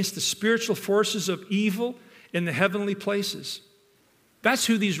 against the spiritual forces of evil in the heavenly places." That's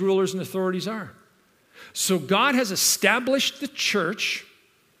who these rulers and authorities are. So God has established the church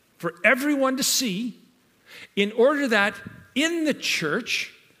for everyone to see, in order that in the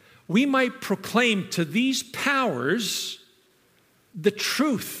church we might proclaim to these powers the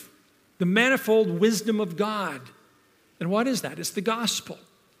truth, the manifold wisdom of God. And what is that? It's the gospel.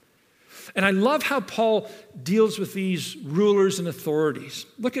 And I love how Paul deals with these rulers and authorities.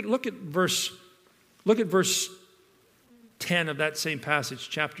 Look at verse 10 of that same passage,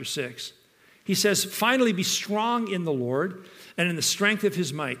 chapter 6. He says, "Finally be strong in the Lord and in the strength of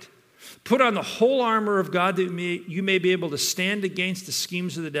his might. Put on the whole armor of God that you may be able to stand against the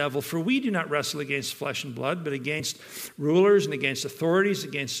schemes of the devil. For we do not wrestle against flesh and blood, but against rulers and against authorities,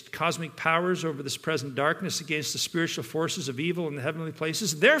 against cosmic powers over this present darkness, against the spiritual forces of evil in the heavenly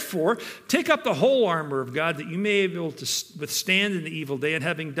places. Therefore, take up the whole armor of God that you may be able to withstand in the evil day, and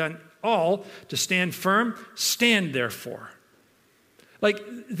having done all to stand firm, stand therefore." Like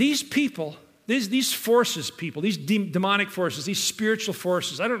these people, these forces, people, these demonic forces, these spiritual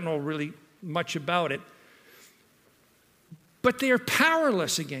forces, I don't know really much about it, but they are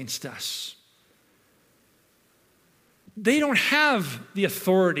powerless against us. They don't have the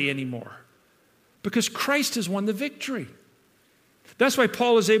authority anymore because Christ has won the victory. That's why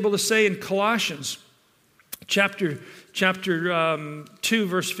Paul is able to say in Colossians chapter 2,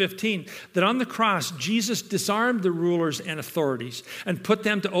 verse 15, that on the cross, Jesus disarmed the rulers and authorities and put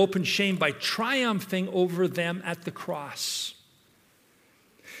them to open shame by triumphing over them at the cross.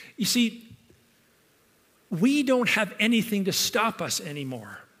 You see, we don't have anything to stop us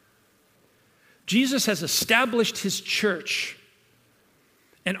anymore. Jesus has established his church,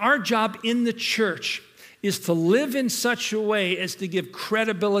 and our job in the church is to live in such a way as to give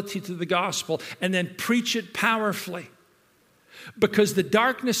credibility to the gospel and then preach it powerfully. Because the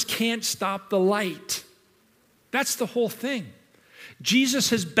darkness can't stop the light. That's the whole thing.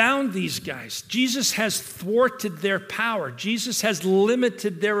 Jesus has bound these guys. Jesus has thwarted their power. Jesus has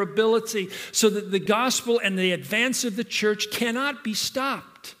limited their ability so that the gospel and the advance of the church cannot be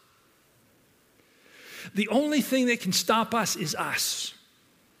stopped. The only thing that can stop us is us.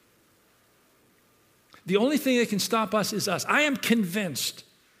 The only thing that can stop us is us. I am convinced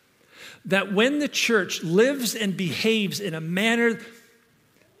that when the church lives and behaves in a manner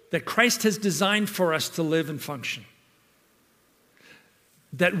that Christ has designed for us to live and function,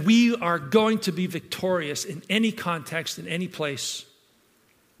 that we are going to be victorious in any context, in any place.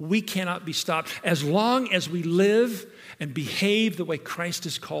 We cannot be stopped as long as we live and behave the way Christ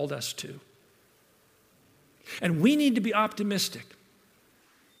has called us to. And we need to be optimistic.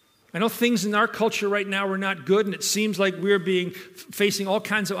 I know things in our culture right now are not good, and it seems like we're facing all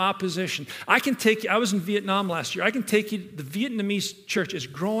kinds of opposition. I was in Vietnam last year. I can take you, the Vietnamese church is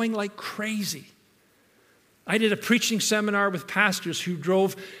growing like crazy. I did a preaching seminar with pastors who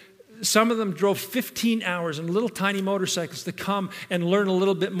some of them drove 15 hours in little tiny motorcycles to come and learn a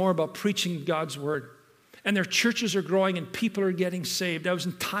little bit more about preaching God's word. And their churches are growing and people are getting saved. I was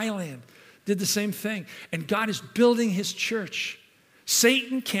in Thailand, did the same thing. And God is building his church.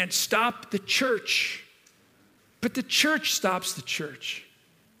 Satan can't stop the church, but the church stops the church.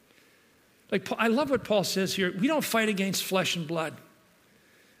 I love what Paul says here. We don't fight against flesh and blood.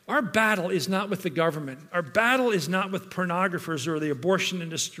 Our battle is not with the government. Our battle is not with pornographers or the abortion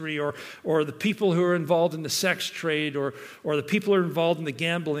industry or the people who are involved in the sex trade or the people who are involved in the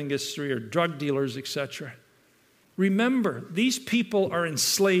gambling industry or drug dealers, etc. Remember, these people are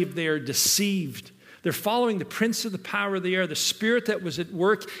enslaved. They are deceived. They're following the prince of the power of the air, the spirit that was at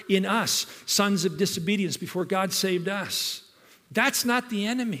work in us, sons of disobedience, before God saved us. That's not the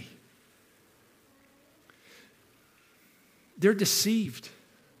enemy. They're deceived.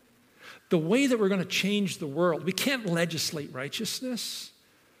 The way that we're going to change the world, we can't legislate righteousness.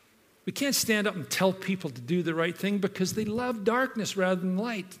 We can't stand up and tell people to do the right thing because they love darkness rather than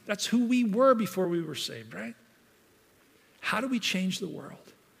light. That's who we were before we were saved, right? How do we change the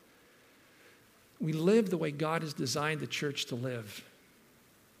world? We live the way God has designed the church to live.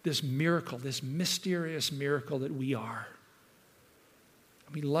 This miracle, this mysterious miracle that we are.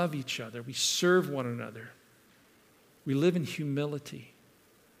 We love each other. We serve one another. We live in humility.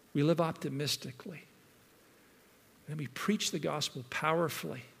 We live optimistically. And we preach the gospel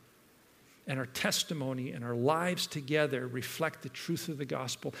powerfully. And our testimony and our lives together reflect the truth of the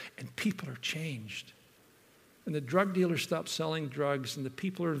gospel. And people are changed. And the drug dealers stop selling drugs. And the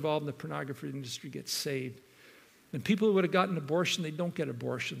people who are involved in the pornography industry get saved. And people who would have gotten abortion, they don't get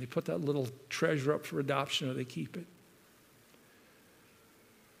abortion. They put that little treasure up for adoption or they keep it.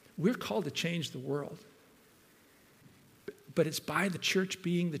 We're called to change the world. But it's by the church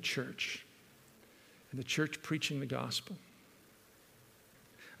being the church and the church preaching the gospel.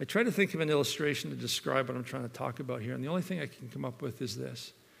 I try to think of an illustration to describe what I'm trying to talk about here, and the only thing I can come up with is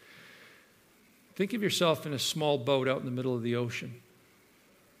this. Think of yourself in a small boat out in the middle of the ocean.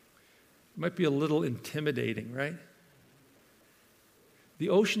 It might be a little intimidating, right? The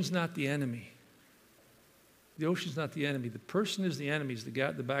ocean's not the enemy. The ocean's not the enemy. The person who's the enemy is the guy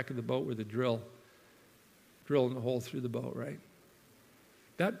at the back of the boat with the drilling the hole through the boat, right?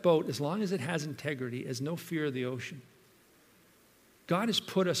 That boat, as long as it has integrity, has no fear of the ocean. God has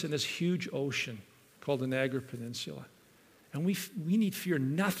put us in this huge ocean called the Niagara Peninsula. And we need fear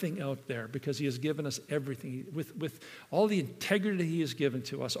nothing out there because he has given us everything. With all the integrity he has given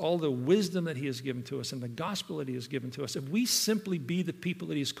to us, all the wisdom that he has given to us, and the gospel that he has given to us, if we simply be the people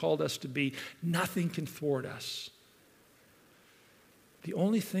that he's called us to be, nothing can thwart us. The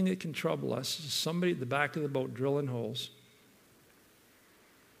only thing that can trouble us is somebody at the back of the boat drilling holes,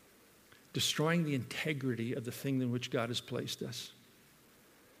 destroying the integrity of the thing in which God has placed us.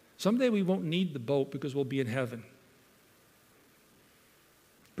 Someday we won't need the boat because we'll be in heaven.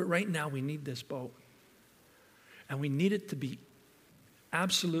 But right now we need this boat. And we need it to be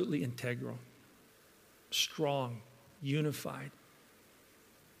absolutely integral, strong, unified,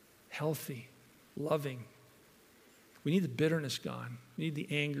 healthy, loving. We need the bitterness gone. We need the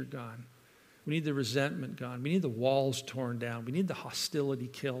anger gone. We need the resentment gone. We need the walls torn down. We need the hostility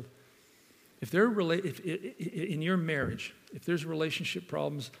killed. If in your marriage, if there's relationship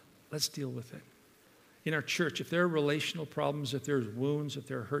problems, let's deal with it. In our church, if there are relational problems, if there's wounds, if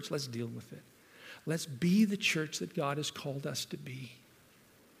there are hurts, let's deal with it. Let's be the church that God has called us to be.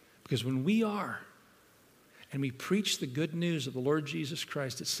 Because when we are, and we preach the good news of the Lord Jesus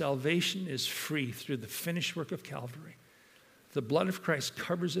Christ, that salvation is free through the finished work of Calvary. The blood of Christ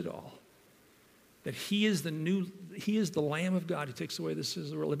covers it all. That he is the Lamb of God who takes away the sins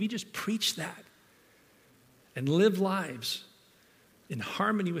of the world. If we just preach that and live lives in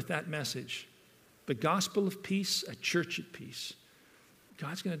harmony with that message, the gospel of peace, a church at peace,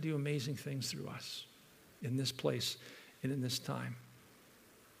 God's going to do amazing things through us in this place and in this time.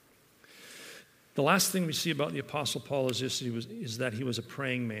 The last thing we see about the Apostle Paul is that he was a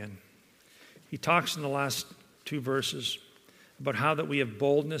praying man. He talks in the last 2 verses about how that we have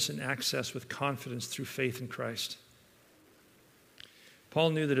boldness and access with confidence through faith in Christ.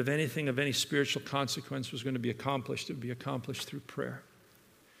 Paul knew that if anything of any spiritual consequence was going to be accomplished, it would be accomplished through prayer.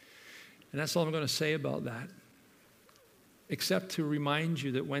 And that's all I'm going to say about that, except to remind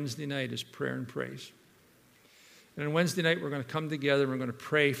you that Wednesday night is prayer and praise. And on Wednesday night, we're going to come together and we're going to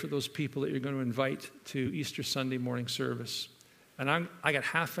pray for those people that you're going to invite to Easter Sunday morning service. And I got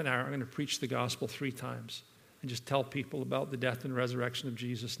half an hour. I'm going to preach the gospel 3 times and just tell people about the death and resurrection of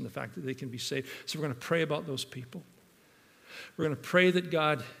Jesus and the fact that they can be saved. So we're going to pray about those people. We're going to pray that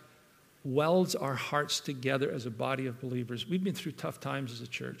God welds our hearts together as a body of believers. We've been through tough times as a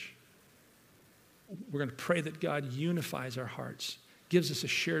church. We're going to pray that God unifies our hearts, gives us a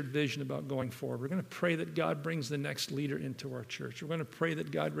shared vision about going forward. We're going to pray that God brings the next leader into our church. We're going to pray that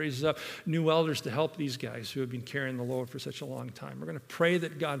God raises up new elders to help these guys who have been carrying the load for such a long time. We're going to pray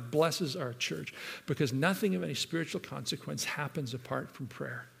that God blesses our church because nothing of any spiritual consequence happens apart from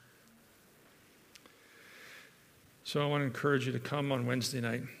prayer. So I want to encourage you to come on Wednesday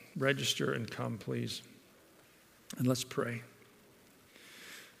night. Register and come, please. And let's pray.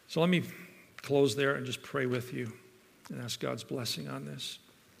 So let me close there and just pray with you and ask God's blessing on this.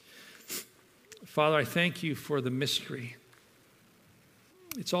 Father, I thank you for the mystery.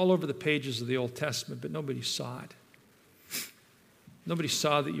 It's all over the pages of the Old Testament, but nobody saw it. Nobody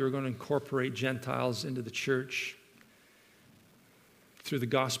saw that you were going to incorporate Gentiles into the church. through the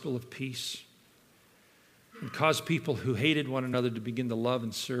gospel of peace, and cause people who hated one another to begin to love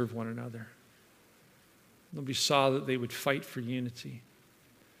and serve one another. Nobody saw that they would fight for unity.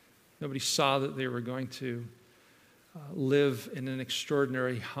 Nobody saw that they were going to live in an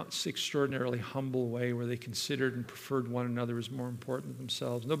extraordinarily humble way where they considered and preferred one another as more important than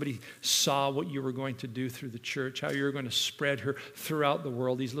themselves. Nobody saw what you were going to do through the church, how you were going to spread her throughout the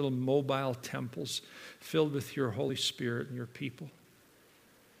world, these little mobile temples filled with your Holy Spirit and your people.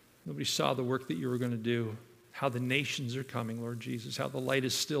 Nobody saw the work that you were going to do, how the nations are coming, Lord Jesus, how the light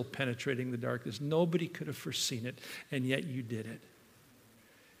is still penetrating the darkness. Nobody could have foreseen it, and yet you did it.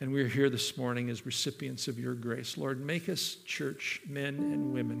 And we're here this morning as recipients of your grace. Lord, make us church men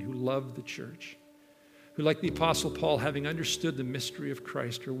and women who love the church, who, like the Apostle Paul, having understood the mystery of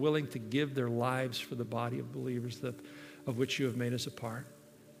Christ, are willing to give their lives for the body of believers of which you have made us a part,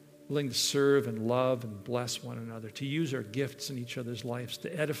 willing to serve and love and bless one another, to use our gifts in each other's lives,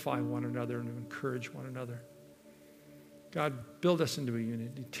 to edify one another and to encourage one another. God, build us into a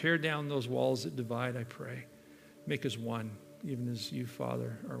unity. Tear down those walls that divide, I pray. Make us one, even as you,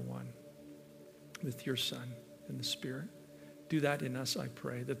 Father, are one with your Son and the Spirit. Do that in us, I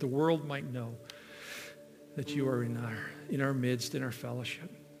pray, that the world might know that you are in our midst, in our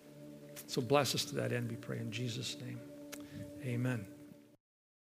fellowship. So bless us to that end, we pray in Jesus' name. Amen.